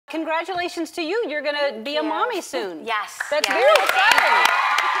Congratulations to you. You're going to be a mommy soon. Yes. That's very exciting.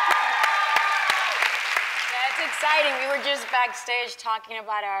 Yeah, it's exciting. We were just backstage talking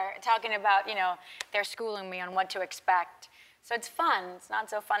about, you know, they're schooling me on what to expect. So it's fun. It's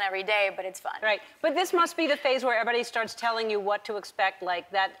not so fun every day, but it's fun. Right. But this must be the phase where everybody starts telling you what to expect like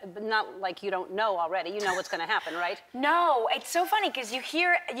that, but not like you don't know already. You know what's going to happen, right? No, it's so funny because you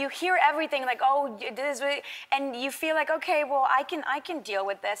hear everything like, oh, this is really, and you feel like, okay, well, I can deal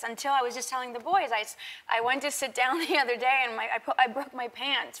with this. Until I was just telling the boys, I went to sit down the other day and I broke my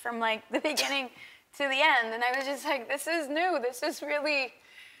pants from like the beginning to the end, and I was just like, this is new. This is really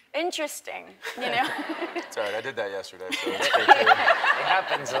interesting, you know? It's all right, I did that yesterday, so it's great too. It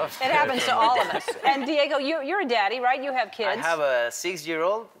happens often. It happens to all of us. And Diego, you're a daddy, right? You have kids. I have a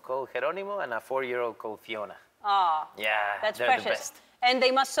 6-year-old called Geronimo and a 4-year-old called Fiona. Ah, yeah, that's they're precious. the best. And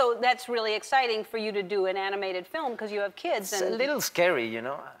they must, so that's really exciting for you to do an animated film because you have kids. It's a little scary, you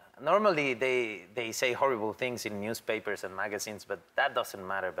know? Normally they say horrible things in newspapers and magazines, but that doesn't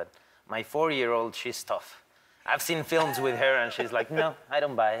matter. But my 4-year-old, she's tough. I've seen films with her, and she's like, no, I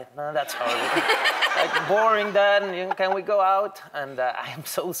don't buy it. No, that's horrible. Like, boring, Dad. Can we go out? And I am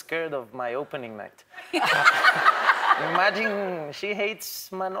so scared of my opening night. Imagine she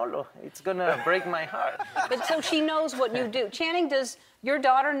hates Manolo. It's gonna break my heart. But so she knows what you do. Channing, does your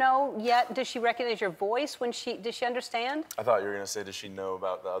daughter know yet? Does she recognize your voice when does she understand? I thought you were going to say, does she know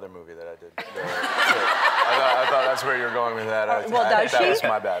about the other movie that I did? I thought that's where you were going with that. Well, does she? That was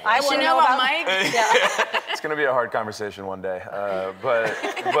my bad. I want to know about Mike. Yeah. It's going to be a hard conversation one day. But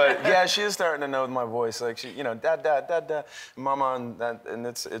yeah, she is starting to know my voice. Like, she, you know, dad, dad, dad, dad, mama, and that, and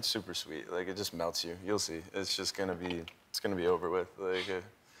it's super sweet. Like, it just melts you. You'll see. It's just going to be, it's going to be over with. Like,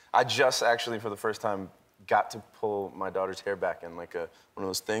 I just actually, for the first time, got to pull my daughter's hair back in like one of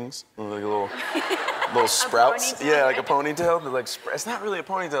those things, like a little sprouts. Yeah, like a ponytail. Like it's not really a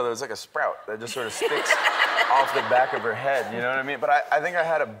ponytail though. It's like a sprout that just sort of sticks off the back of her head. You know what I mean? But I think I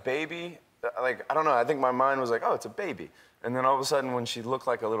had a baby. Like I don't know. I think my mind was like, oh, it's a baby. And then all of a sudden, when she looked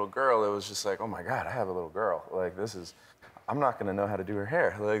like a little girl, it was just like, oh my God, I have a little girl. Like this is. I'm not going to know how to do her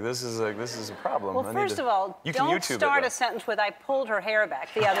hair. Like this is a problem. Well, first of all, don't YouTube start a sentence with "I pulled her hair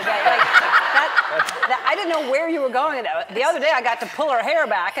back the other day." Like, I didn't know where you were going. The other day, I got to pull her hair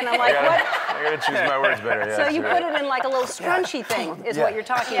back, and I'm like, what? I got to choose my words better. Yeah, so you put it in like a little scrunchy thing, is what you're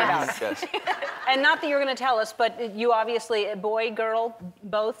talking about. Yes. And not that you're going to tell us, but you obviously a boy, girl,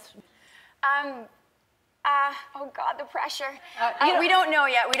 both. Oh God, the pressure. We don't know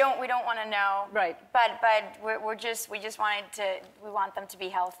yet. We don't want to know. Right. But we just want them to be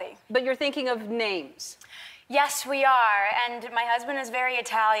healthy. But you're thinking of names. Yes, we are. And my husband is very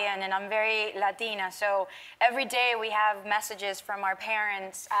Italian, and I'm very Latina. So every day we have messages from our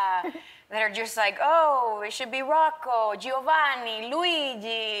parents that are just like, oh, it should be Rocco, Giovanni,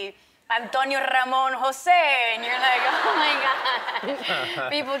 Luigi, Antonio Ramon Jose, and you're like, oh my God.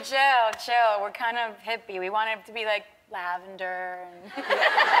 People chill. We're kind of hippie. We want it to be like lavender. And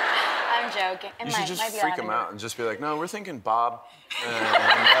I'm joking. You should just freak them out and just be like, no, we're thinking Bob. And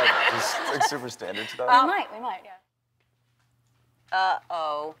just like super standard stuff. We might, yeah.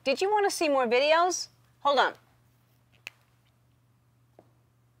 Uh-oh. Did you want to see more videos? Hold on.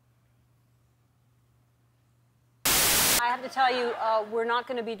 I have to tell you, we're not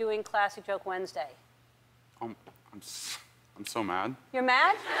going to be doing Classic Joke Wednesday. I'm so mad. You're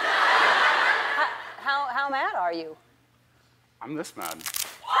mad? How mad are you? I'm this mad.